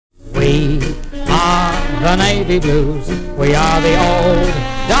We are the Navy Blues. We are the old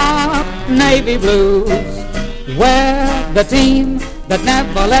dark Navy Blues. We're the team that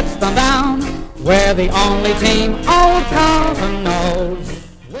never lets them down. We're the only team old Carlton knows.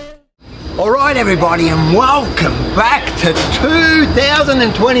 Alright everybody, and welcome back to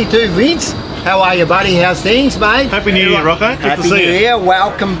 2022. Vince, how are you, buddy? How's things, mate? Happy New Year, Rocco. Good Happy to see New you. Year.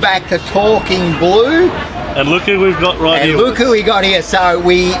 Welcome back to Talking Blue. And look who we've got right here. And look who we got here. So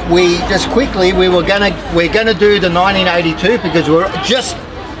we just quickly we're gonna do the 1982 because we're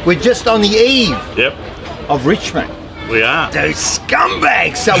just on the eve of Richmond. We are. Those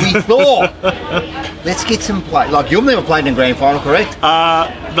scumbags. So we thought, let's get some play. Like, you've never played in a grand final, correct? No.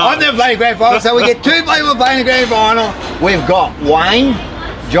 I've never played in a grand final, so we get two people playing in a grand final. We've got Wayne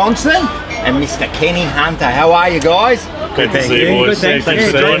Johnston and Mr. Kenny Hunter. How are you guys? Good to see you, boys. Thanks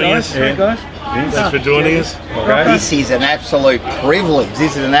for joining us. Yeah, guys. Thanks for joining us. This is an absolute privilege.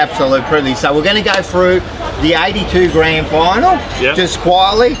 So we're going to go through the 82 grand final, just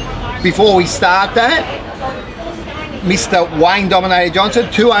quietly. Before we start that, Mr. Wayne Dominator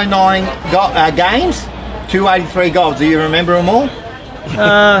Johnston, 209 games, 283 goals. Do you remember them all?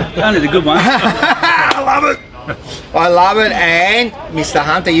 Only the good ones. I love it. I love it. And Mr.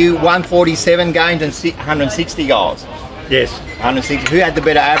 Hunter, you 147 games and 160 goals. Yes. 160. Who had the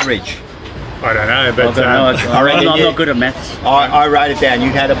better average? I don't know, but I'm not good at maths. I wrote it down. You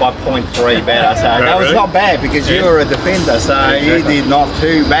had it by 0.3 better, so that was not bad because you were a defender, so you did not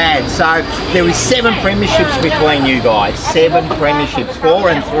too bad. So there was 7 premierships between you guys. 7 premierships, 4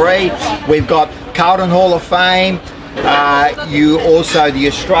 and 3. We've got Carlton Hall of Fame. You also the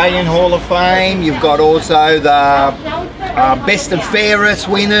Australian Hall of Fame. You've got also the best and fairest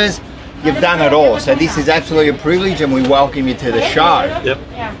winners. You've done it all. So this is absolutely a privilege, and we welcome you to the show. Yep.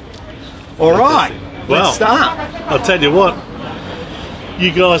 All right, well, let's start. I'll tell you what,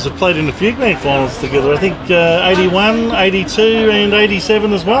 you guys have played in a few grand finals together. I think 81, 82 and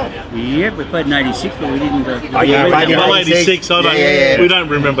 87 as well. Yeah, we played in 86, but we didn't... Oh yeah, well, 86, I don't, we don't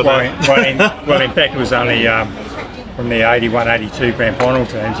remember that. Well, in fact, it was only from the 81, 82 grand final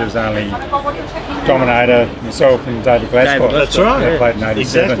teams, it was only Dominator, myself and David Glasscock. That's right. They played in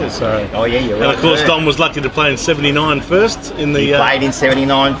 87. Exactly. So. Oh yeah, you're right. And of course, Dom was lucky to play in 79 first in the played in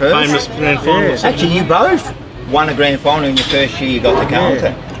 79 first. famous grand final. Actually, you both won a grand final in your first year you got to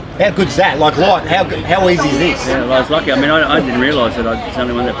Carlton. How good's that? Like, how easy is this? Yeah, well, I was lucky. I mean, I didn't realise that I was the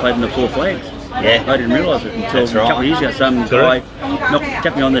only one that played in the 4 flags. Yeah. I didn't realise it until a couple of years ago. Some guy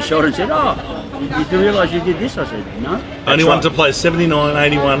tapped me on the shoulder and said, "Oh, did you realise you did this?" I said, "No." Only one to play 79,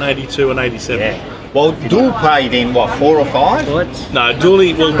 81, 82 and 87. Yeah. Well, Dool played in, what, 4 or 5? No,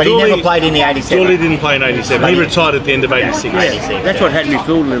 Dooley... Well, but Dooley, he never played in the 87. Dooley didn't play in 87. He retired at the end of 86. Yeah. 86. That's what had me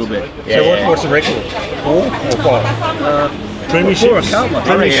fooled a little bit. So what's the record? 4 or 5?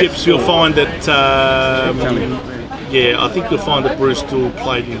 Premierships, you'll find that... yeah, I think you'll find that Bruce Dool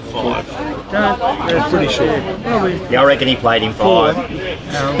played in 5. I'm pretty sure. Yeah, I reckon he played in 5.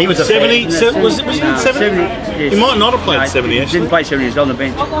 He was a 70. Was it in 70? He might not have played 70 actually. Didn't play 70. He was on the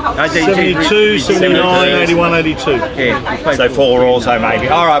bench. 72, 79, 81, 82. Yeah. So 4 also maybe.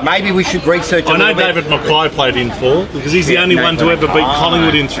 All right, maybe we should research. I know David Mackay played in 4 because he's the only one to ever beat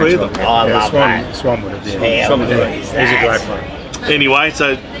Collingwood in 3 of them. I love that. Swan would have. He's a great player. Anyway,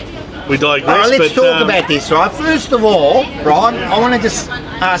 so we digress. All right, let's talk about this, right? First of all, right, I want to just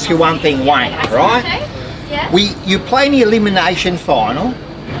ask you one thing, Wayne, right? You play in the elimination final,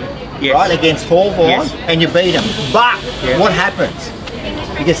 right, against Hawthorn, and you beat them. But what happens?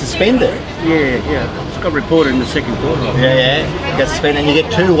 You get suspended. Yeah. It's got reported in the second quarter. Yeah. You get suspended and you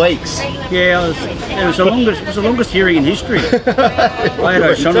get 2 weeks. Yeah, it was the longest hearing in history. I had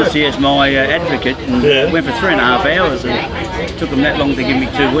O'Shaughnessy as my advocate and went for 3.5 hours and it took them that long to give me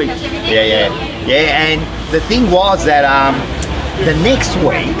 2 weeks. Yeah, and the thing was that the next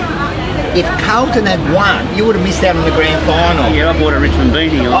week, if Carlton had won, you would have missed out on the grand final. Yeah, I bought a Richmond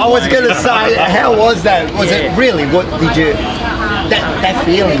beanie. I was going to say, how was that? Was it really? What did you? That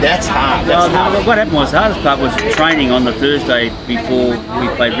feeling, that's hard. What happened was, the hardest part was training on the Thursday before we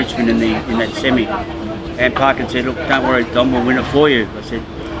played Richmond in that semi. And Parkin said, "Look, don't worry, Dom, we'll win it for you." I said,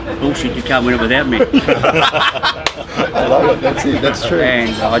 "Bullshit, you can't win it without me." I love it. That's it. That's true.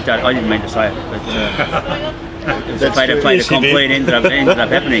 And I didn't mean to say it, but it was a fait accompli ended up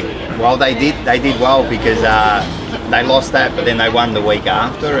happening. Well, they did well because they lost that, but then they won the week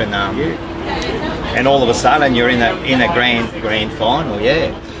after, and all of a sudden you're in a grand final.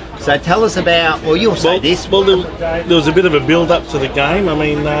 So tell us about, you'll say this. Well, there was a bit of a build-up to the game. I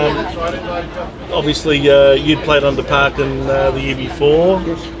mean, obviously you'd played under Parkin the year before.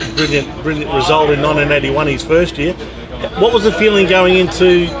 Brilliant result in 1981, his first year. What was the feeling going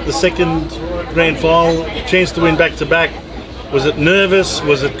into the second grand final, chance to win back-to-back? Was it nervous?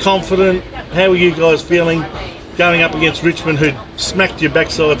 Was it confident? How were you guys feeling going up against Richmond, who'd smacked your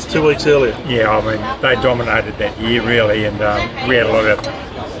backsides 2 weeks earlier? Yeah, I mean, they dominated that year, really, and we had a lot of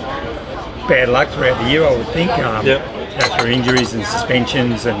bad luck throughout the year, I would think. Through injuries and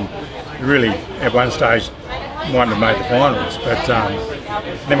suspensions, and really, at one stage, wanted to make the finals. But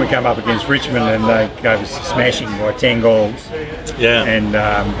then we came up against Richmond, and they gave us a smashing by 10 goals. Yeah. And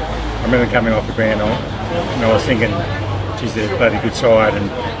I remember coming off the ground, and I was thinking, geez, they're a bloody good side. And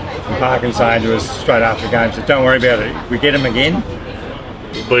Parkin saying to us straight after the game, said, don't worry about it. If we get them again,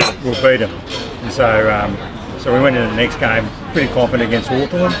 we'll beat them. And so we went into the next game pretty confident against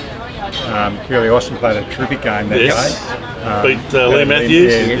Hawthorn. Curly Austin played a terrific game that day. Beat Lee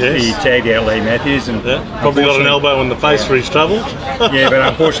Matthews. He tagged out Lee Matthews, and probably got an elbow in the face for his trouble. But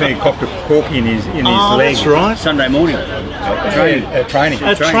unfortunately, he copped a corky in his leg. That's right. Sunday morning. Training.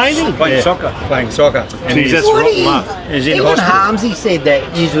 Playing soccer. Jeez, that's rotten luck. Even Harmsy said that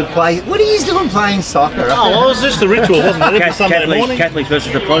you would play. What are you doing playing soccer? Well, it was just the ritual, wasn't it? Sunday morning. Catholics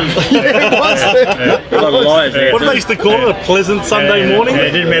versus the Pros. What did they used to call it? A pleasant Sunday morning?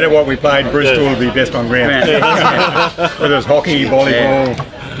 It didn't matter what we played, Bruce Tool would be best on ground. Whether it was hockey, volleyball,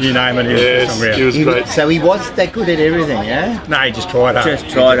 you name it, he was best on ground. He was great. So he was that good at everything, yeah? No, he just tried hard.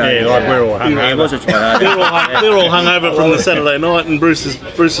 Yeah, like we're all hungover. He was a try hard. They're all hungover from the Saturday night, and Bruce has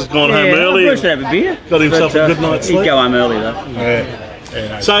gone home early. Bruce would have a beer. Got himself a good night's sleep. He'd go home early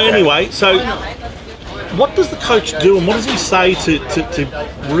though. So anyway, what does the coach do, and what does he say to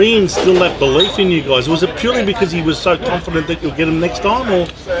reinstill that belief in you guys? Was it purely because he was so confident that you'll get him next time, or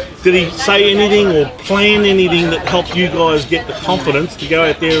did he say anything or plan anything that helped you guys get the confidence to go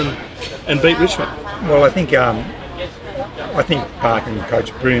out there and beat Richmond? Well, I think Parkin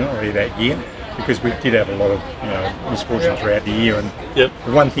coached brilliantly that year, because we did have a lot of misfortune throughout the year, and the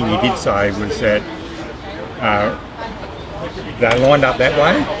one thing he did say was that they lined up that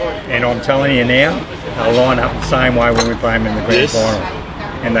way, and I'm telling you now, they'll line up the same way when we play them in the grand final.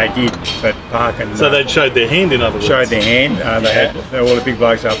 And they did, but Parkin... So they showed their hand, in other words? Showed their hand. They had all the big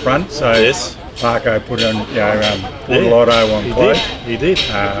blokes up front, so Parko put on, Lotto on close. He did.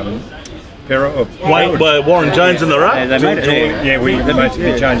 Warren Jones in the ruck? They made it. We made some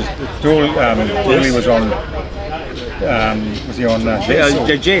big changes. Dooley was on... was he on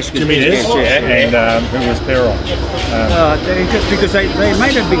Jess? Jimmy Jess, and who was Perron? Because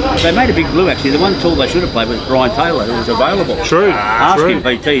they made a big blue actually. The one tool they should have played was Brian Taylor, who was available. True. Ask him,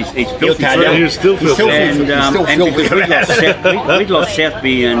 BT. He's filthy. He was still filthy. And because we'd lost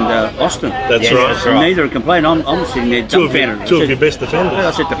Southby and Austin. That's right. And neither can play. And I'm sitting there dumbfounded. Two of your best defenders.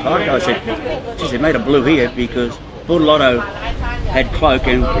 I said to Parker, geez, they made a blue here because Paul Lotto had Cloak,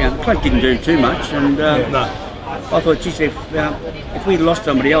 and Cloak didn't do too much. And I thought, geez, if we lost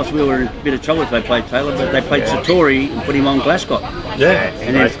somebody else, we were in a bit of trouble if they played Taylor, but they played Satori and put him on Glasgow. And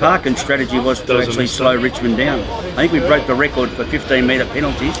then Parkin's strategy was to actually slow Richmond down. I think we broke the record for 15-metre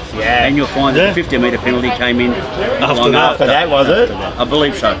penalties. And you'll find that the 50-metre penalty came in after that, was it? I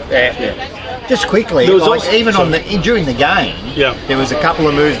believe so. Just quickly, even during the game, there was a couple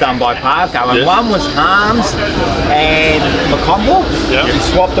of moves done by Parko, and one was Harms and McConville. He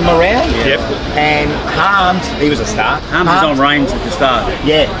swapped them around, and Harms, he was a start. Harms was on range at the start.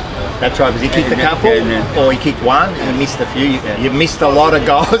 That's right, because he kicked a couple, or he kicked one, and he missed a few. You missed a lot of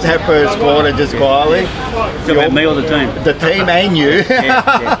goals that first quarter, just quietly. Talking about me or the team? The team and you.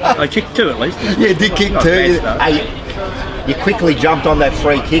 I kicked two at least. Yeah, did kick two. You quickly jumped on that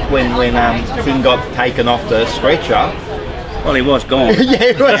free kick when Finn got taken off the stretcher. Well, he was gone. He was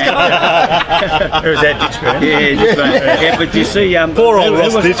gone. It was that Ditchburn. But you see, poor old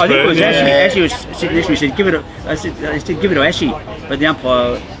Ross Ditchburn. I think it was Ashley was sitting next to me. Said, give it. I said, give it to Ashley. But the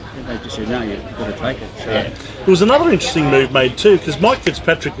umpire, they just said, no, you've got to take it. So. There was another interesting move made too, because Mike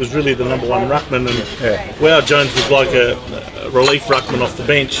Fitzpatrick was really the number one ruckman, and Wow Jones was like a relief ruckman off the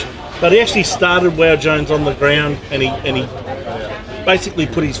bench. But he actually started Wow Jones on the ground, and he basically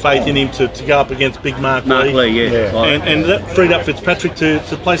put his faith in him to go up against big Mark Lee. And that freed up Fitzpatrick to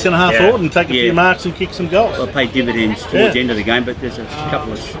play centre half forward and take a few marks and kick some goals. Well, paid dividends towards the end of the game, but there's a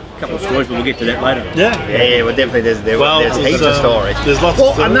couple of stories, but we'll get to that later. Well, definitely there's heaps of stories. There's lots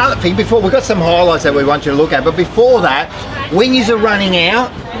of stories. Another thing, before we've got some highlights that we want you to look at, but before that, when you're running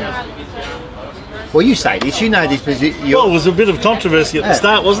out. Well, you say this, you know this, because well, it was a bit of controversy at the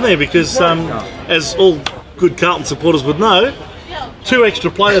start, wasn't there? Because, as all good Carlton supporters would know, 2 extra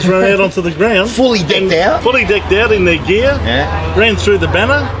players ran out onto the ground. Fully decked out in their gear, ran through the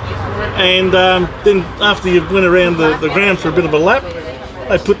banner, and then after you went around the ground for a bit of a lap,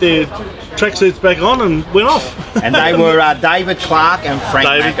 they put their tracksuits back on and went off. And they were David Clark and Frank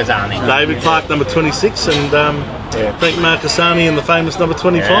Marcassani. David Clark, number 26, and Frank Marcassani in the famous number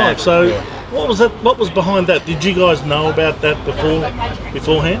 25. Yeah. So, what was that? What was behind that? Did you guys know about that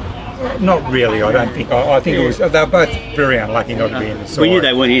beforehand? Not really, I don't think. I think it was, they were both very unlucky not to be in the side. We knew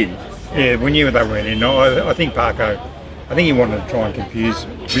they weren't in. Yeah, we knew they weren't in. No, I think Parko, he wanted to try and confuse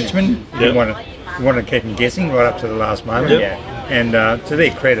Richmond. He wanted to keep them guessing right up to the last moment. Yep. Yeah. And to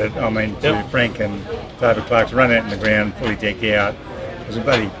their credit, I mean, to Frank and David Clark to run out in the ground, fully decked out, it was a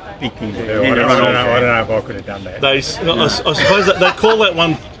bloody big thing to do. I don't know if I could have done that. I suppose that they call that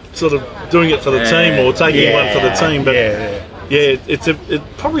one sort of doing it for the team or taking one for the team, but it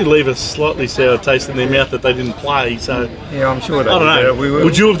probably leave a slightly sour taste in their mouth that they didn't play. So yeah, I'm sure they I don't know.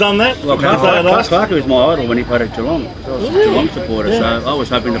 Would you have done that? Well, Clark was my idol when he played at Geelong. I was a Geelong supporter, so I was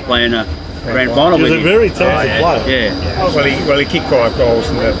hoping to play in a grand final with him. He was a very talented player. Yeah. Well, he kicked 5 goals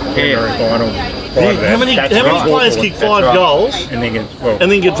in the grand final. How many players kick 5 goals and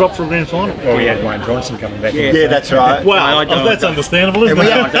then get dropped from grand final? Well, we had Wayne Johnston coming back. Yeah, that's right. Well, that's understandable, isn't it?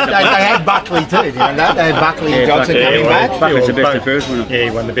 They had Buckley too, didn't they? They had Buckley and Johnston coming back. Buckley's the best and first winner. Yeah,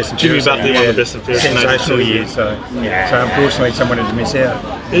 he won the best and Jimmy first. Buckley won the best and first. Sensational year. So unfortunately, someone had to miss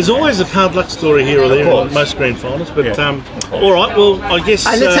out. There's always a hard luck story here or there in most grand finals, but all right. Well, I guess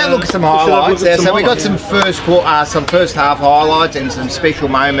let's have a look at some highlights there. So we got some first half highlights and some special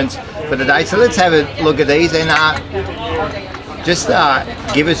moments for the day. So let's have a look at these and just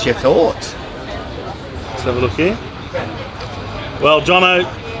give us your thoughts. Let's have a look here. Well, Jono,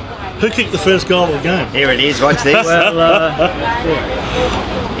 who kicked the first goal of the game? Here it is. Watch this.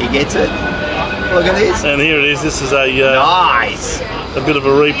 He gets it. Look at this. And here it is. This is nice. A bit of a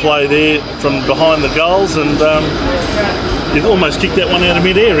replay there from behind the goals, and you've almost kicked that one out of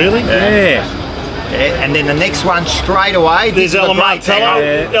mid-air, really. Yeah, and then the next one straight away. There's Ella Martello.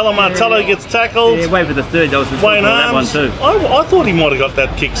 Ella Martello gets tackled. Yeah, wait for the third. That was Wayne that one Arms. too. I thought he might have got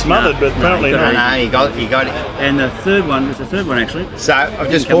that kick smothered, but apparently not. No, he got it. And the third one was the third one actually. So I've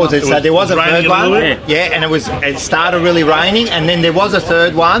just paused it. So there was a third one. And it started really raining, and then there was a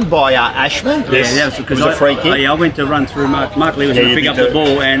third one by Ashman. Yes. Yeah, that was because it was a free kick. I went to run through Mark Lee was going to pick up the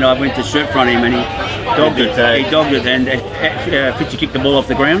ball, and I went to shirt front him, and he dogged it. He dogged it, and Fitzy kicked the ball off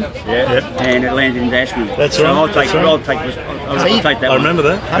the ground. And it landed in Ashman. That's so right. I'll take that. I remember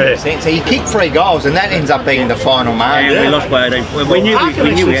that. 100%. So you kicked 3 goals, and that ends up being the final moment. And we lost by 18. Well, we knew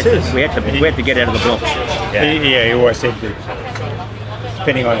we had to get out of the blocks. Yeah, he always said that.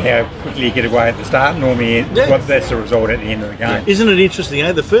 Depending on how quickly you get away at the start, normally that's the result at the end of the game. Isn't it interesting,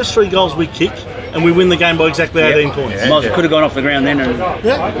 eh? The first 3 goals we kicked, and we win the game by exactly 18 points. Could have gone off the ground then. And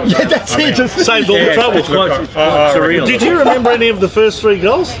That's it. Saved all the trouble. It's quite surreal. Did you remember any of the first 3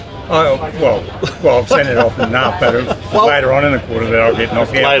 goals? Well, I've sent it off enough, but later on in the quarter that I'll get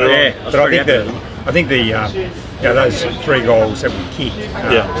knocked out. But I think those 3 goals that we kicked,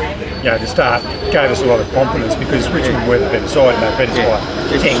 to start, gave us a lot of confidence because Richmond were the better side and they beat us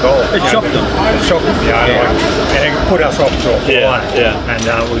by 10 goals. It shocked them. And it put us off to a flying. And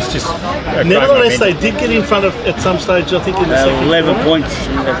it was just. Nevertheless, they did get in front of at some stage. I think in the second 11 points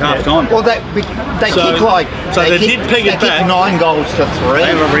at half time. Well, they kicked like. So they did peg it back. 9 goals to 3.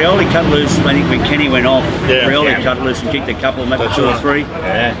 Rioli cut loose. I think when Kenny went off, Rioli cut loose and kicked a couple, maybe 2 or 3.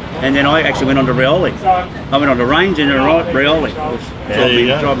 And then I actually went on to Rioli. I went on to Range and then Rioli.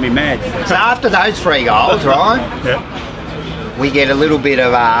 It drove me mad. So after those 3 goals, right? We get a little bit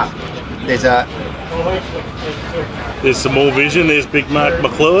of There's some more vision. There's Big Mark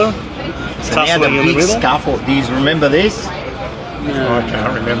McClure tussling in the middle. Scuffle. Do you remember this? No, I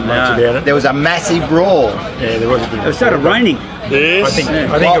can't remember much about it. There was a massive brawl. Yeah, there was a bit. It started raining. Yes. I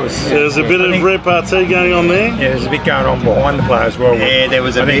think it was. There's a bit of repartee going on there. Yeah, there's a bit going on behind the play as well. Yeah, there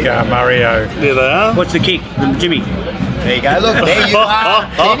was a bit. I think Mario. There they are. What's the kick? Jimmy. There you go. Look, there you are.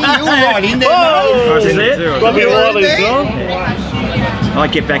 Kenny, you were right in there. Robbie Riley's gone. I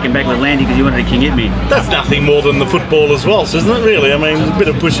kept backing back with Landy because he wanted to king hit me. That's nothing more than the footballer's waltz, isn't it? Really, I mean, a bit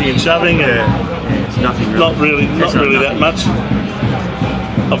of pushing and shoving, and it's nothing. Really. Not really that much.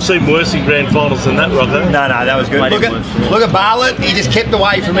 I've seen worse in grand finals than that, Rocco. No, that was good. Look at Bartlett. He just kept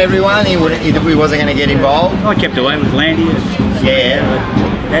away from everyone. He wasn't going to get involved. I kept away with Landy. Yeah.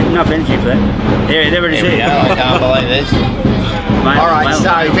 Had enough energy for that. There it is. There we go. I can't believe this. All right,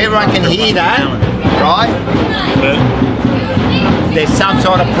 so if everyone can hear that, right? There's some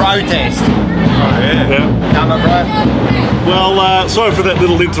sort of protest. Come on, bro. Well, sorry for that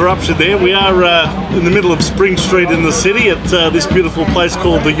little interruption there. We are in the middle of Spring Street in the city at this beautiful place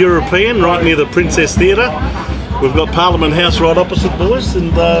called the European, right near the Princess Theatre. We've got Parliament House right opposite, boys,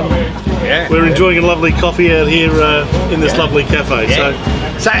 and we're enjoying a lovely coffee out here in this lovely cafe. Yeah.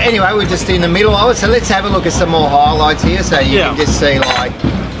 So anyway, we're just in the middle of it, so let's have a look at some more highlights here so you can just see, like,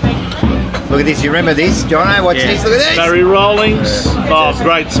 look at this, you remember this, Jono? Watch this, look at this! Barry Rawlings,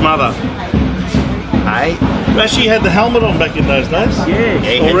 great smother. Hey? Actually had the helmet on back in those days. Yeah,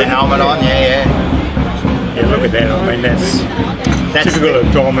 he had the helmet on, Yeah, look at that, I mean, that's typical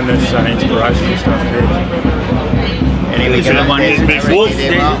of dominance and inspiration and stuff there. And here we go, one is Big Wolf.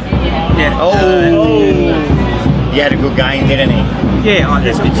 He had a good game, didn't he? Yeah,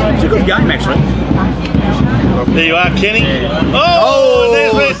 it's a good game actually. There you are, Kenny.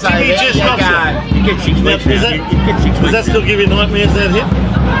 There's where Timmy just knocks it. You get 6 weeks. Does that still give you nightmares, that hit?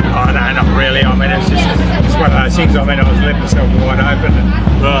 Oh no, not really. I mean, it's one of those things. I mean, I was letting myself wide open, and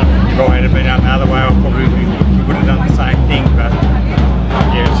if I had been out another way, I probably would have done the same thing. But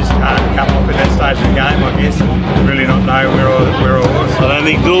yeah, it's just hard to come off at that stage of the game, I guess, and really not know where I was. I don't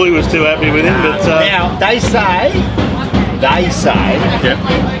think Dooley was too happy with him, but now they say, that's it.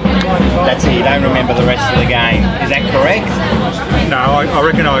 You don't remember the rest of the game. Is that correct? No, I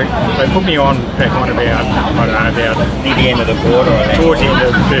reckon they put me on back on about, I don't know, about near the end of the quarter, I think. Towards the end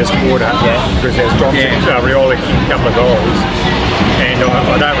of the first quarter, because there was Johnston, Riola kicked a couple of goals, and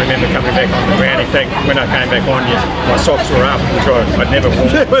I don't remember coming back on the ground. In fact, when I came back on, my socks were up, which I'd never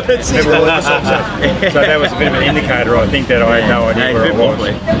worn. Never worn my socks up. So that was a bit of an indicator, I think, that I had no idea where I was.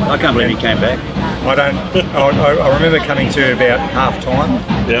 I can't believe he came back. I remember coming to about half time.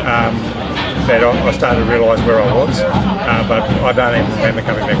 That I started to realise where I was, but I don't even remember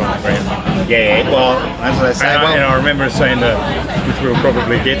coming back on the ground. Yeah, well, that's what I say. And I remember seeing which we'll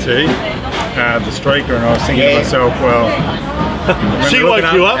probably get to, the streaker, and I was thinking to myself, well, she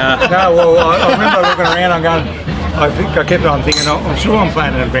woke you up? No, well, I remember looking around, I'm going, I kept on thinking, I'm sure I'm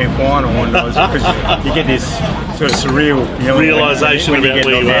playing in a grand final one, because you get this sort of surreal feeling, realisation when you about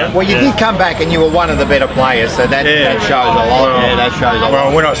where you are. Well, you did come back and you were one of the better players, so that shows a lot. That shows a lot.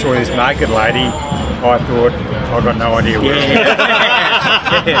 Well, when I saw this naked lady, I thought, I've got no idea where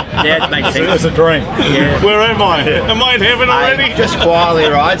that makes sense. It's a dream. Where am I? Am I in heaven already? Just quietly,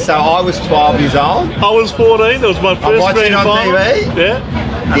 right? So I was 12 years old. I was 14. That was my first watching grand on final. TV. Yeah.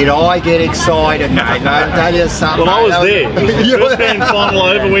 Did I get excited, mate? No, tell you something. Well, I was there. It was the first grand final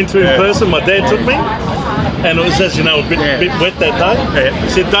I ever went to in person. My dad took me, and it was, as you know, a bit wet that day. He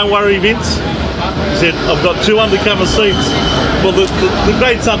said, "Don't worry, Vince." He said, "I've got 2 undercover seats." Well, the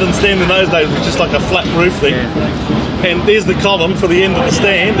Great Southern Stand in those days was just like a flat roof thing. And there's the column for the end of the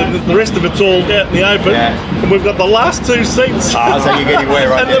stand, and the rest of it's all out in the open. And we've got the last 2 seats. So you're getting wet,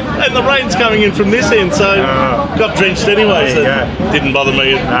 right? and the rain's coming in from this end, so got drenched anyway. So didn't bother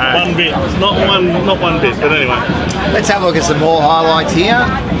me one bit. Not one bit. But anyway, let's have a look at some more highlights here.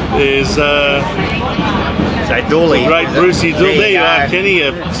 There's Dooley. Great Brucey Dooley. There you are, Kenny.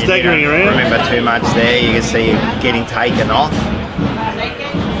 You're staggering around. Remember too much there. You can see you getting taken off.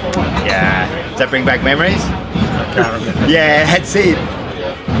 Yeah. Does that bring back memories? Can't remember. Yeah, that's it.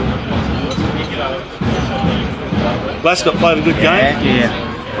 Glasgow played a good game. Yeah.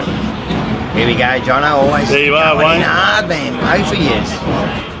 Here we go, Jono. Always there you are, Wayne. Hard, man. Both for years.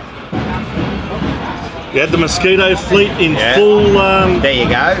 You had the Mosquito fleet in full. There you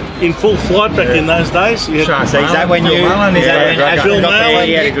go. In full flight back in those days. You had, so is that when you? Phil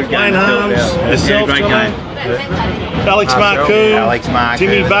Malin, Wayne Harms, yourself, great game. Alex Marcoux,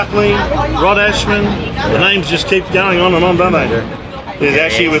 Jimmy Buckley, Rod Ashman. The names just keep going on and on, don't they? There's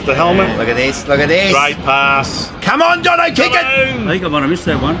Ashley with the helmet. Look at this. Look at this. Great pass. Come on, Jono, kick it. I think I might have missed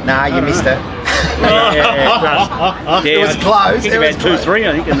that one. Nah, you missed it. It was close. It was about 2-3,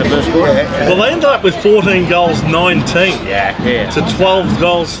 I think, in the first quarter. Well, they ended up with 14 goals, 19 to 12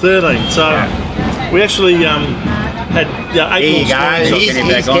 goals, 13. So we actually had 8 more scores.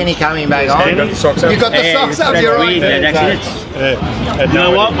 Here's Kenny coming back on. You've got the socks up. You've got the socks up, you're right. You know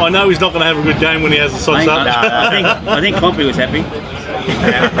what? I know he's not going to have a good game when he has the socks up. I think Pompey was happy.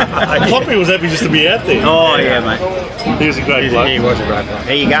 Pompey was happy just to be out there. Oh, yeah, mate. He was a great bloke. He was a great bloke.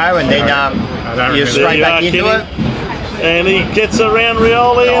 There you go, and then you're straight back into it. And he gets around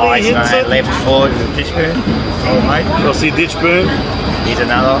Rioli and he hits it. Left foot. Ditchburn. Oh, mate. Rossi Ditchburn. Here's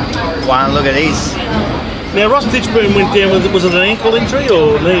another one. Look at this. Now, Ross Ditchburn went down with, was it an ankle injury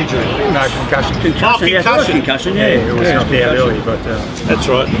or knee injury? No, concussion. Concussion, yeah. It was not there early, but... That's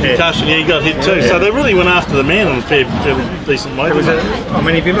right, concussion, he got hit too. So they really went after the man in a fairly decent way. I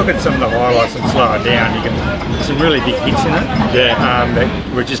mean, if you look at some of the highlights and slow it down, you can some really big hits in it. That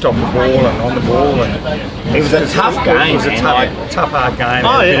were just off the ball and on the ball. And it was a tough game. It was a tough, hard game.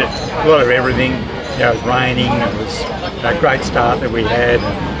 Oh, yeah. A lot of everything. You know, it was raining. It was a great start that we had.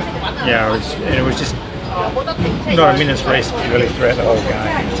 And, you know, it was just... not a minute's rest really throughout the whole game.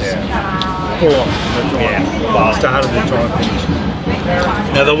 Full on. Yeah. Started to try and finish.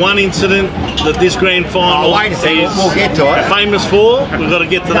 Now the one incident that this grand final wait a second, is we'll get to it. famous for, we've got to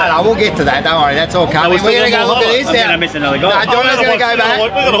get to that. No, we'll get to that. Don't worry, that's all coming. we're We're going to go look at this I'm going now. to miss another goal. No, John's going to go back.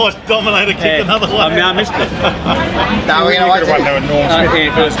 We're going to watch Dominator kick another one. I missed it. No, we're going to watch One there it. with Norm Smith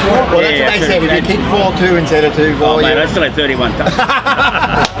Yeah. first quarter. Well, that's what they said. If you kick 4-2 instead of 2-4, Oh, mate, I still had 31 touches.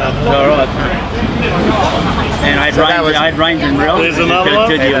 All right. And I had range and real. There's another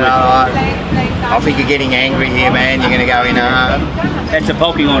one. I think you're getting angry here, man. You're going to go in hard. That's a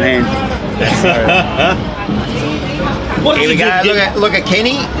poking on hand. Here we go. Look at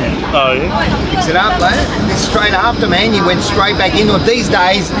Kenny. Oh, yeah. Picks it up, lad. This straight after, man. He went straight back into it. These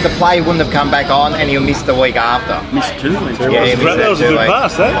days, the play wouldn't have come back on, and he'll miss the week after. Missed two. Yeah, he missed That was a good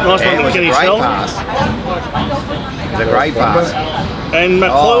pass, that. Nice Yeah, it one was from a Kenny great Snell. pass. It was a great pass. And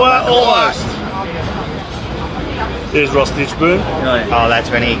McClure McClure. almost. There's Ross Ditchburn. Oh, that's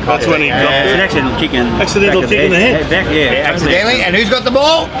when he caught That's when he dropped It's it. an accident kick in. Accidental kick in the head. Back, yeah. accidentally. And who's got the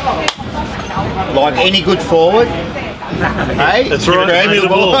ball? Like any good forward. Hey, That's right. Give me the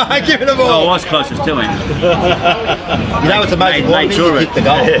ball. Give me the Oh, I ball. was closest to him. You know what's the most Made important sure thing? You it. kick the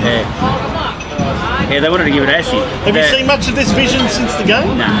goal. Yeah, they wanted to give it Ashy. Have you seen much of this vision since the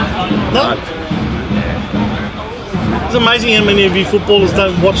game? Nah. No? It's amazing how many of you footballers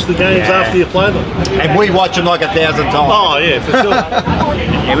don't watch the games after you play them. And we watch them like 1,000 times. Oh, yeah, for sure.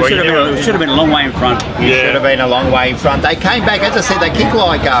 Yeah, we should have been a long way in front. You should have been a long way in front. They came back, as I said, they kick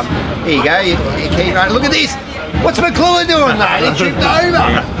like, here you go, you keep running. Look at this. What's McClure doing, mate? He tripped over.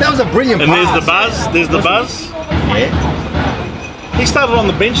 That was a brilliant And pass. there's the buzz. There's the buzz. Yeah. He started on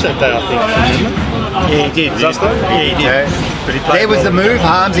the bench that day, I think. Yeah, he did. Zuster? Yeah, he did. Yeah. But he played There was the move.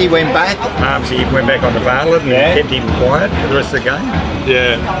 Harmsy went back. He went back on the Bartlett and kept him quiet for the rest of the game.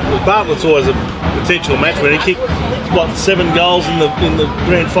 Yeah. Well, Bartlett's always a potential match winner. He kicked, 7 goals in the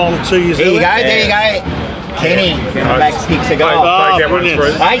grand final 2 years There you go, earlier. there you go. Kenny, back kicks a goal. Oh, That one brilliant.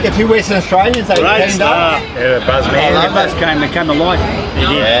 through. Hey, the two Western Australians, they Great teamed up. start. Yeah, the buzz I man. love That came to light. He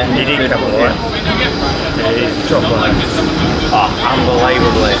did. Yeah. He did come alive. Yeah, he's a top player. Oh,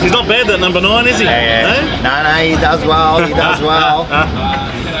 unbelievably. He's not bad, that number 9, is he? Yeah. No, he does well, he does well.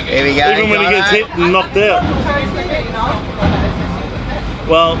 Here we go. Even when he gets hit and knocked out.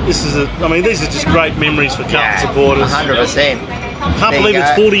 Well, these are just great memories for Carlton supporters. 100%. Can't believe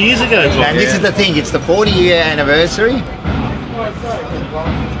it's 40 years ago. And this is the thing, it's the 40-year anniversary.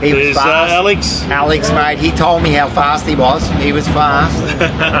 He was There's fast. Alex. Mate, he told me how fast he was. He was fast.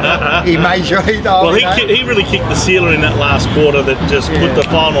 He made sure he told Well, me that. he really kicked the sealer in that last quarter that just put the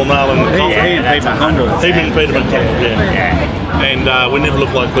final nail in the coffin. He and Peter McCondle. He and Peter McCondle, yeah. And we never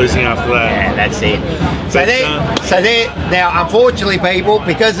looked like losing after that. Yeah, that's it. But, So there. Now, unfortunately, people,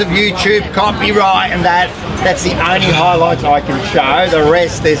 because of YouTube copyright and that's the only highlights I can show. The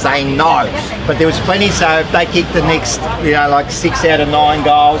rest they're saying no. But there was plenty. So they kicked the next, like 6 out of 9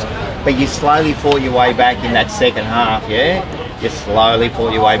 goals. But you slowly fought your way back in that second half. Yeah, you slowly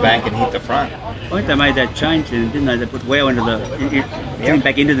fought your way back and hit the front. I think they made that change then, didn't they? They put Wow into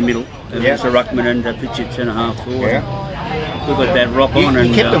back into the middle. Mr. Ruckman and Pitchett centre half forward. Yeah. We got that rock on.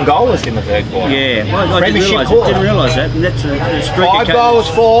 You kept them goalless in the third quarter. Yeah, well, I Premiership didn't realise that. And that's the streaker 5 goals,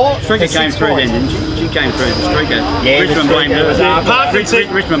 4. Streaker came through then, didn't she? She came through, the streaker. Yeah, Richmond the blamed streaker was her. after.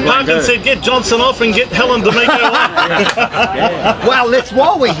 Parkin said, get Johnston off and get Helen D'Amico on. Well,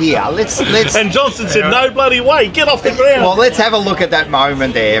 while we're here, let's. And Johnston said, no bloody way, get off the ground. Well, let's have a look at that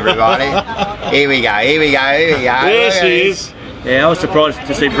moment there, everybody. Here we go. There she is. Yeah, I was surprised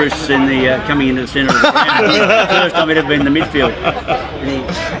to see Bruce in the coming into the centre of the ground. First time he'd ever been in the midfield.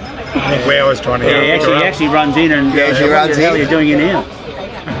 Where I was trying to Yeah, help he her actually runs in and Yeah, she what runs the hell are in. you doing in here?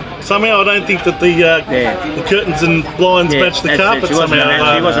 Somehow I don't think that the curtains and blinds match the that's carpet. it. She wasn't a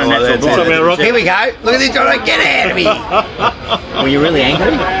natural blind. Somehow rock. Here we go. Look at this, John. Get out of me. Were you really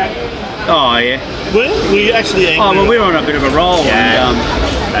angry? Oh, yeah. Were you actually angry? Oh, well, we were on a bit of a roll. And,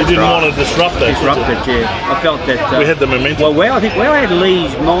 we didn't want to disrupt that. disrupt it, yeah. I felt that... We had the momentum. Well, I think had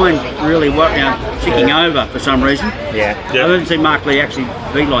Lee's mind really ticking over for some reason. Yeah. I haven't seen Mark Lee actually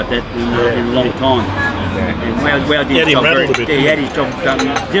be like that in a long time. And Wow did He had his him job rattled a bit. he had his job done,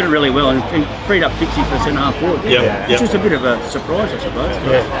 did it really well and freed up Dixie for centre half forward. Yeah. Which was a bit of a surprise, I suppose.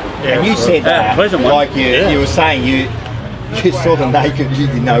 And you said that, pleasant one. like you were saying, you saw the naked, you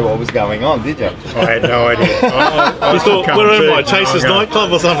didn't know what was going on, did you? I had no idea. You thought we're in like Chase's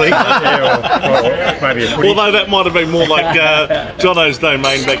nightclub or something. Yeah, or maybe a footy. Although that might have been more like Jono's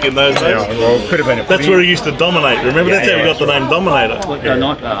domain back in those days. Yeah, well, it could have been a That's footy. where he used to dominate. Remember, that's how we got the name Dominator.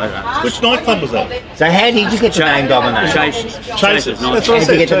 Which nightclub was that? So how did you get the name Dominator? Chase's. How That's what I did you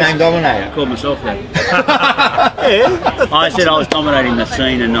said. get the name Dominator? I called myself that. Yeah. I said I was dominating the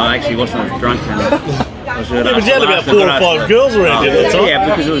scene, and I actually wasn't. I was drunk. And I was Yeah, but you had about 4 or 5 girls around you at the time. Yeah,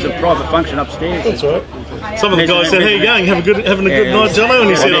 because it was a private function upstairs. That's right. Some of the guys said, "How you going? Having a good night, Jono?" And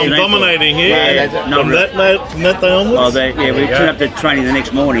he said, "I'm dominating here." From that day onwards. Oh, we turned up to training the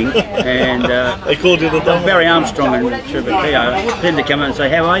next morning, and they called you the Dominator. Barry Armstrong and Trevor then to come out and say,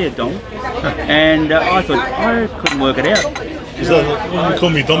 "How are you, Dom?" And I thought I couldn't work it out. You call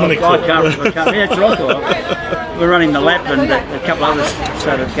me Dominic. I can't. Yeah, that's what I thought. We're running the lap, and a couple others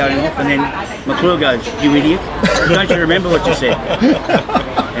started going off, and then McClure goes, "You idiot! Don't you remember what you said?"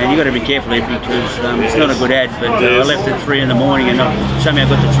 And you got to be careful here because it's not a good ad. But I left at 3 in the morning, and somehow I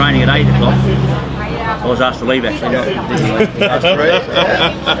got to training at 8 o'clock. I was asked to leave actually.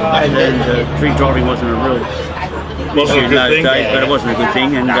 And then drink driving wasn't a real issue in those days, but it wasn't a good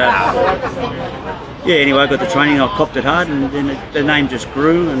thing. And yeah, anyway, I got the training. I copped it hard, and then the name just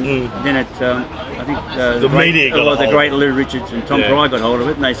grew, and then it. I think the media got the great Lou Richards and Tom Pry got hold of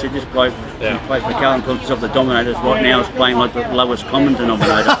it, and they said this bloke played for Carlton, calls himself the Dominator. Right now, he's playing like the lowest common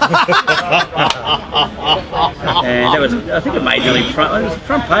denominator. And that was, I think it made nearly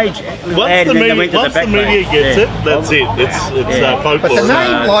front page. Once the media gets it, that's it. It's folklore. But the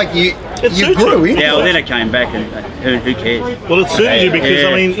name, like you grew into it. Yeah, well, then it came back, and who cares? Well, it suited you because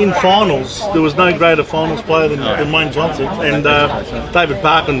I mean, in finals, there was no greater finals player than Wayne Johnston, and David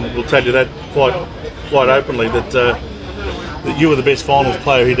Parkin will tell you that quite openly that you were the best finals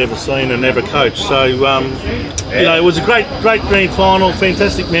player he'd ever seen and ever coached. So you know, it was a great grand final,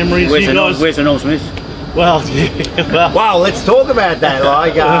 fantastic memories. Where's the North Smith? Well, yeah, well, let's talk about that.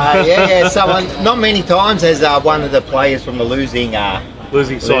 Like, someone not many times has one of the players from the losing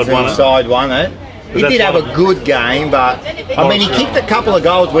side won it. He did have a good game, but I mean, he kicked a couple of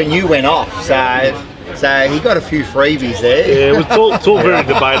goals when you went off, so he got a few freebies there. Yeah, it was it's all very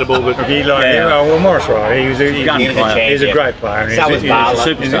debatable, but well, Morris, right? He was a great player. So was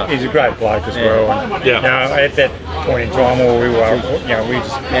Barlow. He's a great bloke as well. And, you know, at that point in time, we were, we were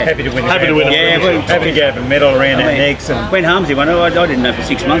just happy to win. Happy to win. Happy to get a medal around our necks. And when Harmsy won, I didn't know for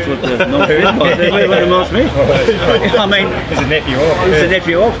 6 months what the North Smith was. North Smith. I mean, he's a nephew off. He's a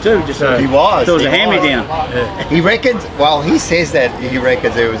nephew off too. Just he was. So it was a hand-me-down. He reckons. Well, he says that he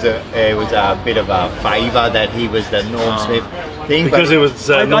reckons it was a bit of a favour that he was the Norm Smith thing. Because it was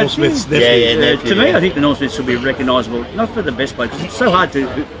Norm Smith's nephew. To me, I think the Norm Smith should be recognisable, not for the best player, because it's so hard to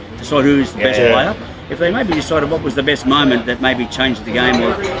decide who's the best player. If they maybe decided what was the best moment that maybe changed the game,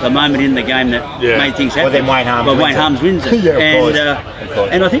 or the moment in the game that made things happen. Well, then Wayne Harms wins it. Of course.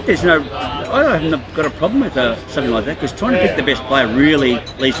 And I think I haven't got a problem with something like that, because trying to pick the best player really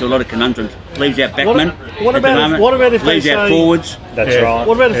leads to a lot of conundrums. Leaves out backmen. What about if leaves they out say forwards? That's right.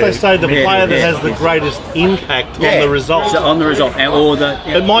 What about if they say the player that has the greatest impact on the result? So on the result, or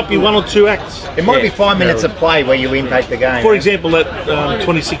it might be 1 or 2 acts. It might be 5 minutes of play where you impact the game. For example, that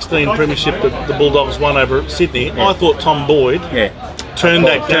 2016 premiership that the Bulldogs won over at Sydney, I thought Tom Boyd turned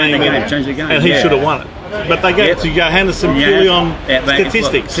that game, changed the game, and he should have won it. But they go to Johannesson purely on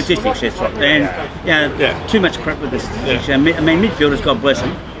statistics. Statistics, that's right. And too much crap with this. I mean, midfielders, God bless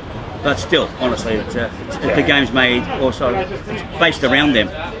them. But still, honestly, the game's made also. It's based around them.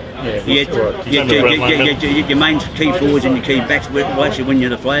 Your main key forwards and your key backs will actually win you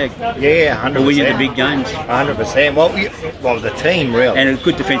the flag. Yeah, 100%. Or win you the big games. 100%. Well, the team really. And a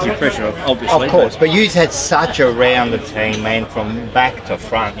good defensive pressure, obviously. Of course, but you had such a rounded team, man, from back to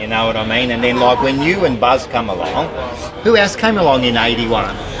front. You know what I mean? And then, like when you and Buzz come along, who else came along in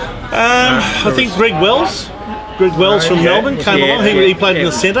 '81? I think Greg Wells. Greg Wells from Melbourne came along. He played in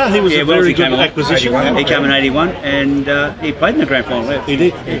the centre. He was a very good acquisition. He came in '81 and he played in the grand final. He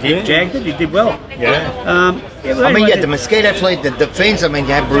did. He jagged it. He did well. I mean, you had the Mosquito Fleet, the defence. I mean,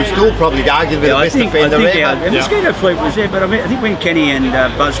 you had Bruce Dool, probably arguably the best defender ever. The Mosquito Fleet was there, but I think when Kenny and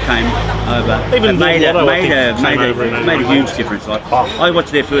Buzz came over, it made a huge difference. I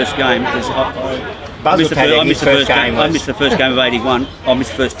watched their first game because I missed the first game of '81. I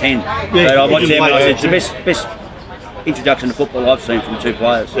missed the first 10. But I watched them and I said, it's the best introduction to football I've seen from 2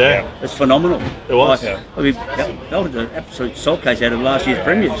 players. Yeah. It's phenomenal. It was. They did an absolute salt case out of last year's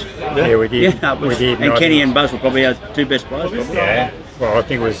premiers. Yeah, we did. We did. And Kenny and Buzz were probably our 2 best players. Probably. Yeah. Well, I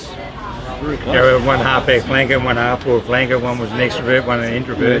think it was very close. Yeah, one half-back flanker, one half-forward flanker, one was an extrovert, one an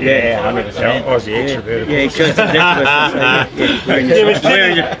introvert. Yeah, 100%. I was the extrovert. Yeah,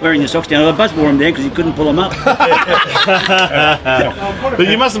 because wearing your socks down. The bus wore them down because you couldn't pull them up. But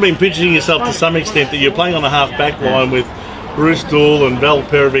you must have been picturing yourself to some extent that you're playing on a half-back line with Bruce Dool and Val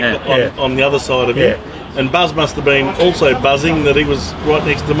Perovic on the other side of you. And Buzz must have been also buzzing that he was right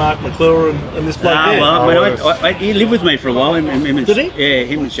next to Mark McClure and this bloke there. Well, he lived with me for a while. Did he? Yeah,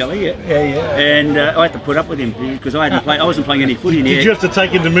 him and Shelley, And I had to put up with him because I wasn't playing any footy in Did you have to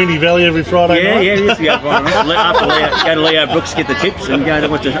take him to Mooney Valley every Friday night? Yeah, he used to go after go to Leo Brooks, get the tips and go to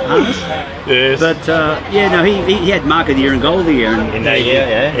watch the harness. Yes. But, he had Mark of the Year and Goal of the Year. In that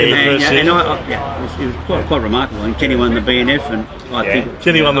year, it was quite remarkable. And Kenny won the BNF and I think...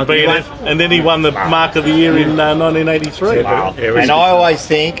 Kenny won the BNF and then he won the Mark of the Year in 1983. Wow. And I always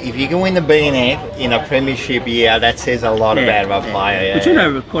think if you can win the BNF in a premiership year, that says a lot about a player. But you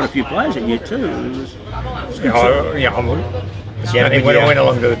know quite a few players that year too. When I went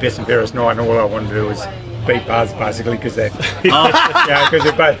along to the best and fairest night, and all I wanted to do was beat Buzz basically because they're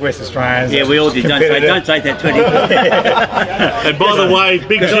both West Australians. Yeah, we all did. Don't take that 20. And by the way,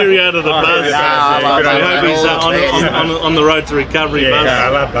 big cheerio to the Buzz. I hope he's on the road to recovery. Buzz. I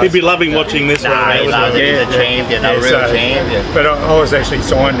love Buzz. He'd be loving watching this right He loves it. He's a champion, a real champion. But I was actually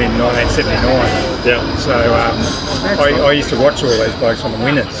signed in 1979. Yeah. So I used to watch all these blokes on the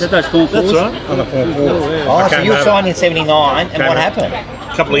winners. Is that those Form 4s? That's right. On the Form 4s. Oh, so you were signed in 79, and what happened?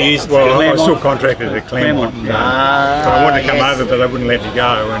 A couple of years. Well, I was still contracted at Claremont. But I wanted to come over, but they wouldn't let me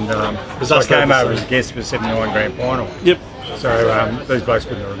go. And so I came over as a guest for the 79 Grand Final. Yep. So these blokes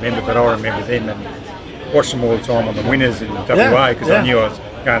wouldn't remember, but I remember them and watched them all the time on the winners in WA because I knew I was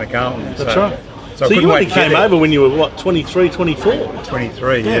going to Carlton. That's right. So you only came over when you were, what, 23, 24?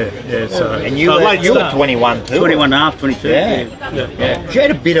 23, yeah. So, and you were 21 too? 21 and a half, 22. Yeah. You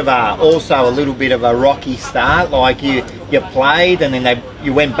had a bit of a little bit of a rocky start, like you played and then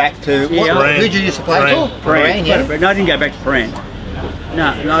you went back to, who did you used to play for? Paran, yeah. No, I didn't go back to Paran.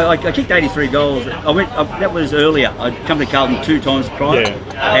 No, I kicked 83 goals. That was earlier. I'd come to Carlton 2 times prior,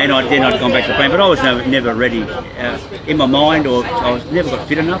 and then I'd gone back to Paran, but I was never ready in my mind, or I was never got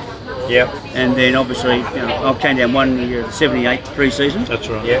fit enough. Yep. And then obviously, I came down one year, 78 pre-season. That's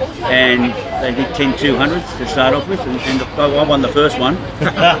right. Yep. And they did 10 200s to start off with, and I won the first one,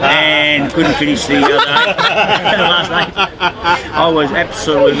 and couldn't finish the last 8. I was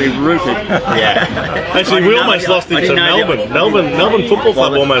absolutely rooted. Yeah. Actually, we almost lost him to Melbourne. Melbourne Football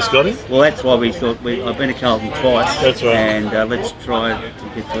Club almost got him. Well, that's why we thought I've been to Carlton twice. That's right. And let's try to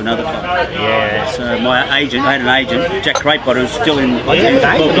get to another club. Yeah. So my agent, I had an agent, Jack Craypot, who's still in.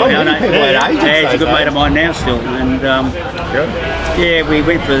 He's a good mate of mine now still, and we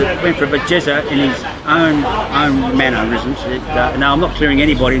went for it, but Jezza in his own mannerisms. No, I'm not clearing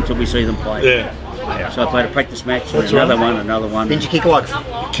anybody until we see them play. Yeah. So I played a practice match, another one. Didn't you kick like 4 or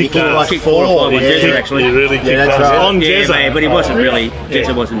 5 on Jezza actually? You really kicked on Jezza. But he wasn't really.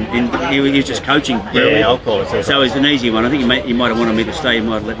 Jezza wasn't. He was just coaching. Really. Yeah, of course. So it was an easy one. I think he might have wanted me to stay. He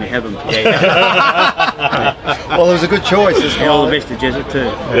might have let me have him. Well, it was a good choice. All the best to Jezza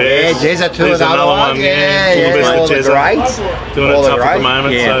too. Yeah, Jezza too. There's another one. Yeah, all the greats. Doing it tough at the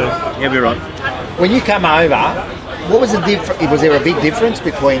moment. Yeah, we're right. When you come over, what was the difference? Was there a big difference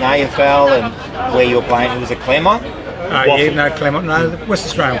between AFL and where you were playing? Was it Claremont? Claremont. No, West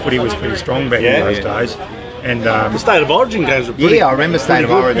Australian footy was pretty strong back in those days. And the State of Origin games were pretty. Yeah, I remember State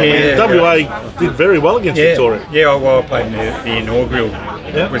of Origin. Yeah. WA did very well against Victoria. Yeah, well, I played in the inaugural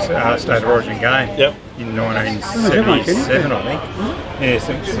State of Origin game in 1977, I think. Yeah,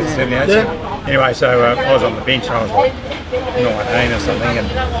 78. Anyway, so I was on the bench and I was like 19 or something, and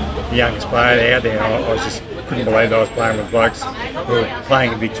the youngest player out there, I was just couldn't believe that I was playing with blokes who were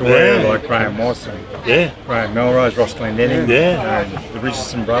playing in Victoria, like Graham Moss and Graham Melrose, Ross Glendenning, and the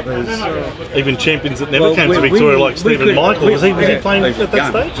Richardson brothers. Even champions that never came to Victoria, like Stephen Michael. Was he playing at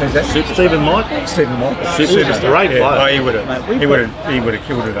that stage? Stephen Michael? Stephen Michael. Super great player. Oh, he would have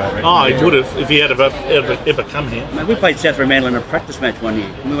killed it over. Oh, he would have if he had ever come here. We played South Fremantle in a practice match one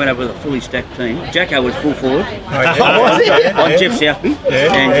year. We went over with a fully stacked team. Jacko was full forward on Jeff Southby,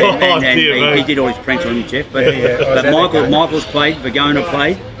 and he did all his pranks on Jeff. But Michael's played, Vagona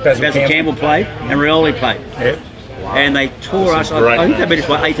played, Basil Campbell played, and Rioli played. And they tore us. I think they beat us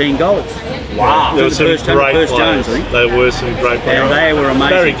by 18 goals. Wow. There were some great players. Jones, I think. There were some great players. And they were amazing.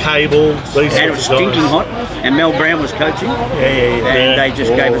 Barry Cable. And it was stinking hot. And Mel Brown was coaching. And they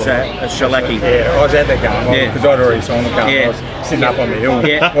just gave us a shellacking. Yeah, I was at that game because I'd already signed the game. I was sitting up on the hill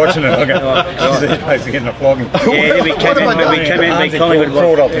watching it. I go, this place is getting a flogging. Yeah, we came in and beat Collingwood.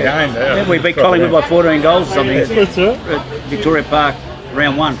 Crawled off the game. We beat Collingwood by 14 goals or something. That's right. At Victoria Park.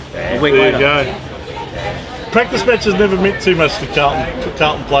 round 1 a week There later. you go. Practice matches never meant too much to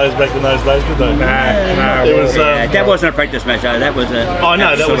Carlton players back in those days, did they? No, It was. That wasn't a practice match, though. That was a. Oh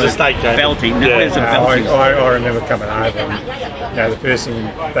no, that was a state game. Belting. Yeah. That was a belting. I remember coming over and the first thing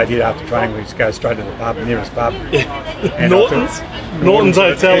they did after training was go straight to the pub, nearest pub. And Norton's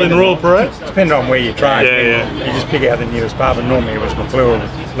Hotel in Royal Parade. Depending on where you train, Yeah. you just pick out the nearest pub, and normally it was McClure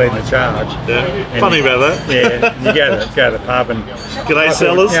leading the charge. Yeah. And Funny about that. Yeah, and you go to the pub and G'day,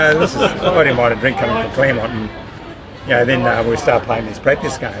 sellers. I didn't mind a drink coming from Claremont, and then we start playing these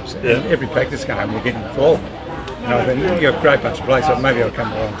practice games. And every practice game we're getting full. And I think you're a great bunch of blokes, so maybe I'll come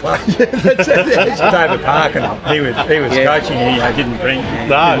to the wrong club. David Park, and he was coaching, and he didn't drink,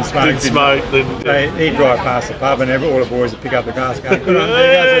 No, didn't smoke. He'd drive past the pub, and all the boys would pick up the glass, go, "Good on,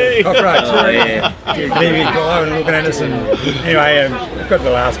 there goes a cockroach." Oh, yeah. Leave his guy and looking at us, and anyway, got to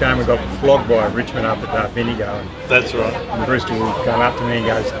the last game, we got flogged by Richmond up at Bendigo, and That's right. Brewster would come up to me and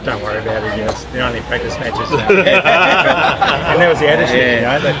goes, "Don't worry about it, they're only practice matches." And that was the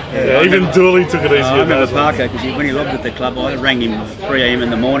attitude, Even Dooley took it easy. I remember Parker, because when he logged at the club, I rang him at 3 a.m. in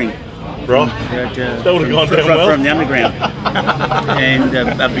the morning. Right. That would have gone down well. From the underground.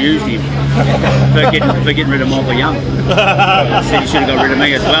 And abused him for getting rid of Michael Young. Said he should have got rid of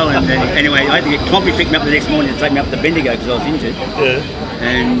me as well. And anyway, I had to get Compy picked me up the next morning to take me up to Bendigo because I was injured. Yeah.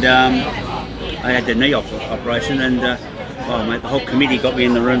 And I had the knee operation, and mate, the whole committee got me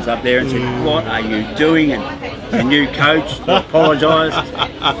in the rooms up there and said, "What are you doing?" And the new coach apologised.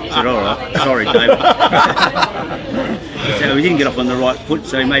 I said, "All right, sorry, David." So we didn't get off on the right foot,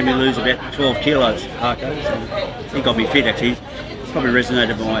 so he made me lose about 12 kilos, Parker. So he got me fit, actually. Probably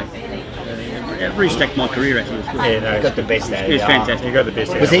resonated my... restacked my career, actually. It was good. You got the best out of It was fantastic. You got the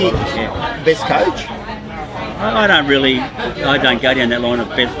best. Was he Yeah. best coach? I don't go down that line of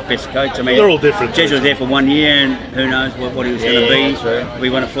best coach. I mean, They're all different. Jez was there for 1 year, and who knows what he was going to be. True. We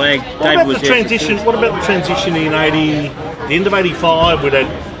won a flag. What David about was the there transition? What about the transition in the end of '85? We'd had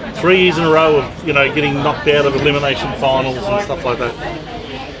 3 years in a row of getting knocked out of elimination finals and stuff like that.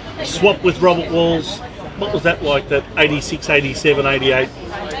 Swap with Robert Walls. What was that like? That '86, '87, '88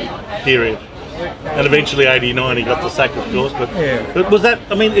 period, and eventually '89 he got the sack, of course. But was that?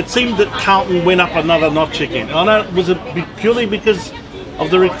 I mean, it seemed that Carlton went up another notch again. I know, was it purely because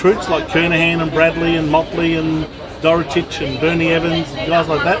of the recruits like Kernahan and Bradley and Motley and Dorotich and Bernie Evans and guys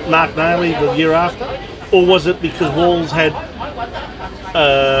like that, Mark Nailey the year after? Or was it because Walls had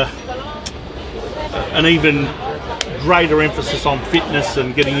an even greater emphasis on fitness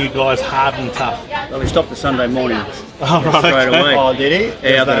and getting you guys hard and tough? Well, he stopped the Sunday morning Right, straight okay. away. Oh, did he?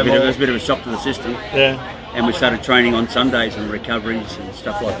 Yeah, it was a bit of a shock to the system. Yeah. And we started training on Sundays and recoveries and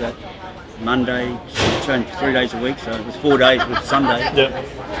stuff like that. Monday, trained 3 days a week, so it was 4 days with Sunday. Yeah.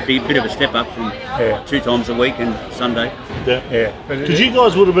 It's a bit of a step up from 2 times a week and Sunday. Yeah. Because you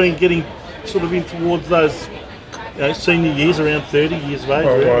guys would have been getting sort of in towards those senior years, around 30 years of age.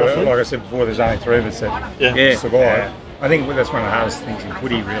 Well, like I said before, there's only 3 of us that survive. I think that's one of the hardest things in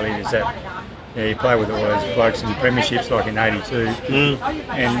footy, really, is that you play with all those blokes in premierships like in '82,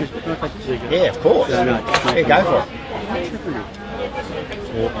 and Yeah, of course. Yeah, go for it.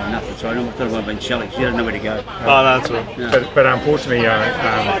 Oh, nothing. Sorry, I thought it might have been Shelley. She doesn't know where to go. Oh, that's right. but unfortunately,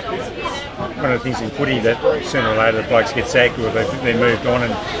 one of the things in footy that sooner or later the blokes get sacked or they moved on,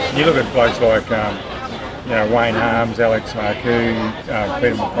 and you look at blokes like Wayne Arms, Alex Marcoux,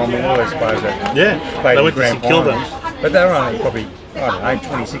 Peter McConnell, all those players that played they in went to grand St Kilda. finals, but they were only probably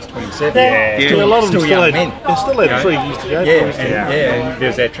 26, 27. A lot of them still young men. They still had 3 years to go. And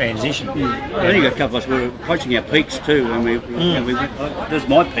there's that transition. I think a couple of us were approaching our peaks too, and we that was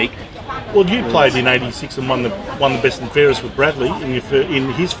my peak. Well, you played in '86 and won the best and fairest with Bradley in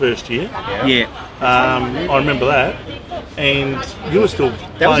his first year. Yeah. I remember that, and you were still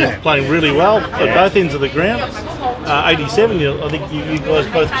playing really well at both ends of the ground. '87, I think you guys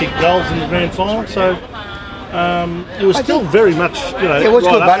both kicked goals in the grand final, so it was still very much It was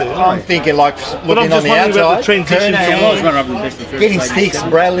right good, up but there. I'm thinking like But I'm looking on just the wondering about the outside, transition Kernahan, I was runner-up in the best and fairest. getting Sticks,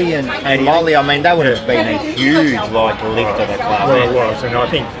 Bradley and Molly, I mean, that would have been a huge lift to the club. Well, it was, and I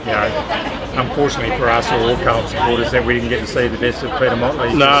think, unfortunately for us, all Carlton supporters, that we didn't get to see the best of Peter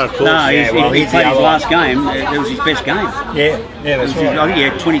Motley. No, of course. No, he he's played the his other last game. It was his best game. Yeah, that's right. I think he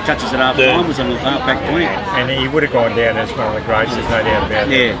had 20 touches at half time, was on the half-back 20. And he would have gone down as one of the greats, there's no doubt about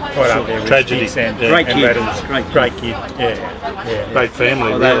it. Yeah, Right up there with Tragedy. Sticks and Great and kid. Rattles. Great Great kid. Great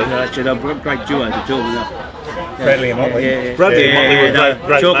family, Oh, really. they were a great duo, the two of them. Bradley and Motley. Yeah. Bradley and Motley were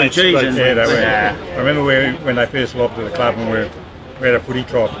great chalk and mates, cheese. great And, Yeah, they were. I remember when they first lobbed to the club and we had a footy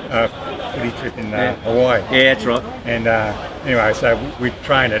trip in Hawaii. Yeah, that's right. And anyway, so we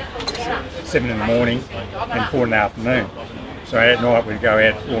trained at 7 in the morning and 4 in the afternoon. So at night we'd go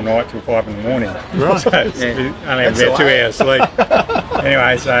out all night till 5 in the morning. Right. So we only have about 2 hours sleep.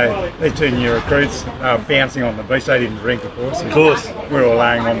 Anyway, so these 2 new recruits bouncing on the beach. They didn't drink, of course. We were all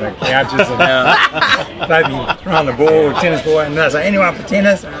laying on the couches and they'd be throwing the ball, tennis ball, and they'd say, anyone for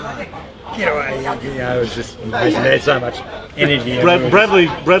tennis? Get away. You know, it was just amazing. They had so much energy.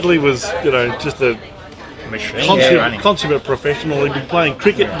 Bradley was, you know, just a consummate professional. He'd been playing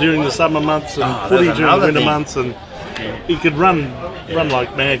cricket during the summer months and footy during the winter months, and he could run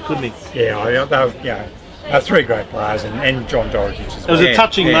like mad, couldn't he? Yeah, they were 3 great players, and John Dorothy as well. It was a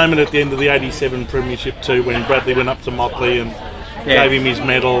touching moment at the end of the '87 premiership too, when Bradley went up to Mockley and gave him his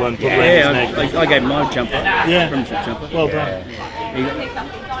medal and put it around his neck. I gave him my jumper, premiership jumper. Well done.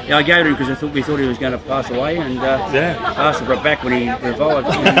 Yeah, I gave it him because we thought he was going to pass away, and asked him for it back when he revived.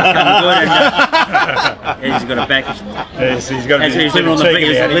 He's got it back. Yes, he's got he was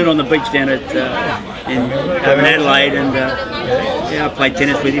living on the beach down at in Adelaide, and I played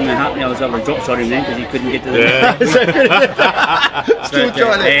tennis with him, and I was able to drop shot him then because he couldn't get to the net.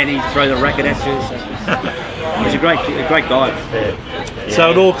 And he'd throw the racket at you. So. He's a great guy.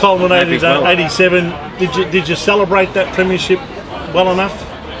 So it all culminated in '87. Did you celebrate that premiership well enough?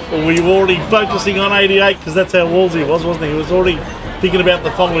 Or were you already focusing on '88 because that's how Wolsey was, wasn't he? He was already thinking about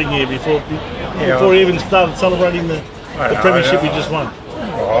the following year before he even started celebrating the premiership he just won.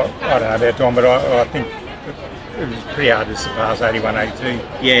 Well, I don't know about Tom, but I think it was pretty hard to surpass 81, 82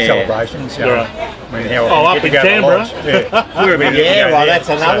 celebrations. You know, I mean, up in Canberra. Well, that's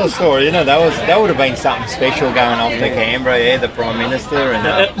another story. You know, that would have been something special going off to Canberra. The Prime Minister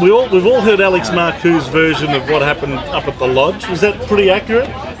and we've all heard Alex Marcoux's version of what happened up at the lodge. Was that pretty accurate?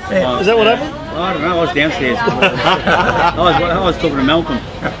 Is that what happened? I don't know. I was downstairs. I was talking to Malcolm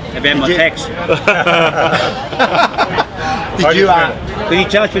about my tax. Did you? Because you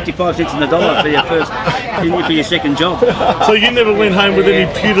charge 55 cents on the dollar for your second job. So you never went home with any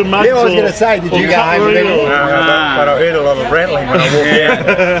pewter mugs? Yeah, I was going to say, did you go home with any? No, but I heard a lot of rattling when I walked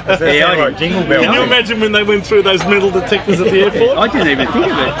out. Like jingle bells. Can you imagine when they went through those metal detectors at the airport? I didn't even think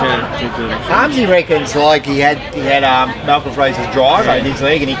of it. Armsy reckons like he had Malcolm Fraser's driver in his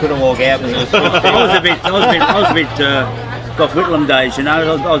leg and he couldn't walk out. Because it was I was a bit Gough Whitlam days, you know.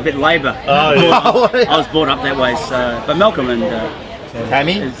 I was a bit Labour. I was brought up that way. So, but Malcolm and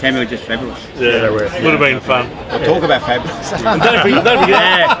Tammy were just fabulous. Yeah, they were. Would have been fun. We'll talk about fabulous. Don't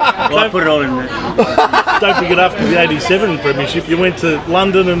forget. Well, I put it all in there. Don't forget, after the '87 premiership, you went to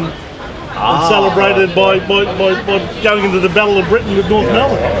London and celebrated by going into the Battle of Britain with North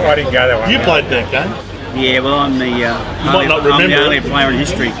Melbourne. I didn't go that one. You played that game. Yeah, well, I'm the only player in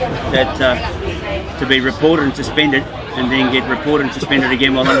history that to be reported and suspended, and then get reported and suspended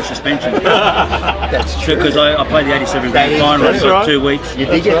again while under suspension. That's true. Because I played the '87 grand final. I got 2 weeks, You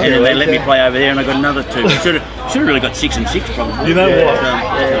did get and then they let me play over there, and I got another 2. Should have really got 6 and 6 probably. You know what?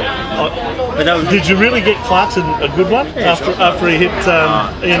 But that was, did you really get Clarkson a good one after he hit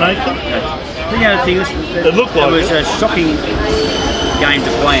Ian Aiken? The thing is, it looked like it was a shocking game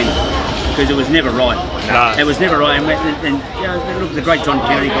to play in. Because it was never right. No. It was never right. And look, the great John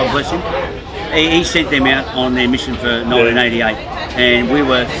Kennedy, God bless him, he sent them out on their mission for 1988, and we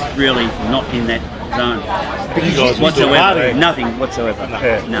were really not in that zone. Whatsoever. Nothing whatsoever.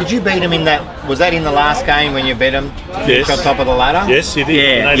 No. Did you beat him in that? Was that in the last game when you beat him? Yes. On top of the ladder? Yes, you did.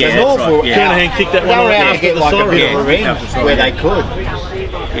 Yeah, that's right. Kernahan kicked that one They were out after to get the like a siren. bit of revenge where they could.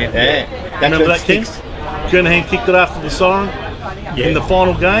 Remember that, King? Kernahan kicked it after the siren. In the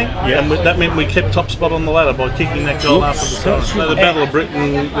final game, and that meant we kept top spot on the ladder by kicking that goal after the siren. So the Battle of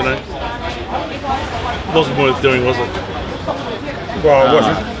Britain, you know, wasn't worth doing, was it? Well, it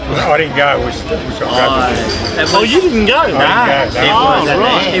wasn't. I didn't go. It was you didn't go?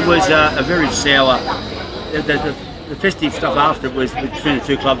 It was a very sour. The festive stuff after it was between the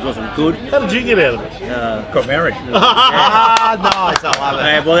two clubs wasn't good. How did you get out of it? Got married. Nice, I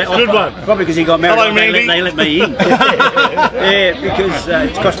love it. Good one. Probably because he got married. Hello, they let me in. Because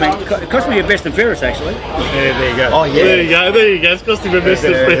it cost me a best and fairest actually. Yeah, there you go. Oh yeah. There you go. It's cost him a best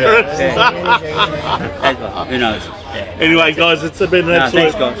and fairest. Who knows? Anyway, guys, it's been an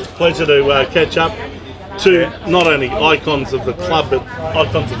absolute pleasure to catch up to not only icons of the club but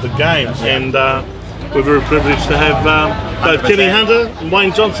icons of the game, and we're very privileged to have both Kenny Hunter and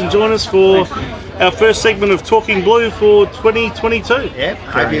Wayne Johnston join us for our first segment of Talking Blue for 2022. Yep,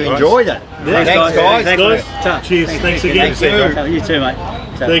 hope you enjoyed it. Yeah. Thanks, guys. Cheers. Thanks again. You too, mate.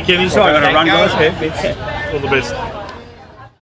 There, Kenny. Sorry, I got to run, guys. All the best.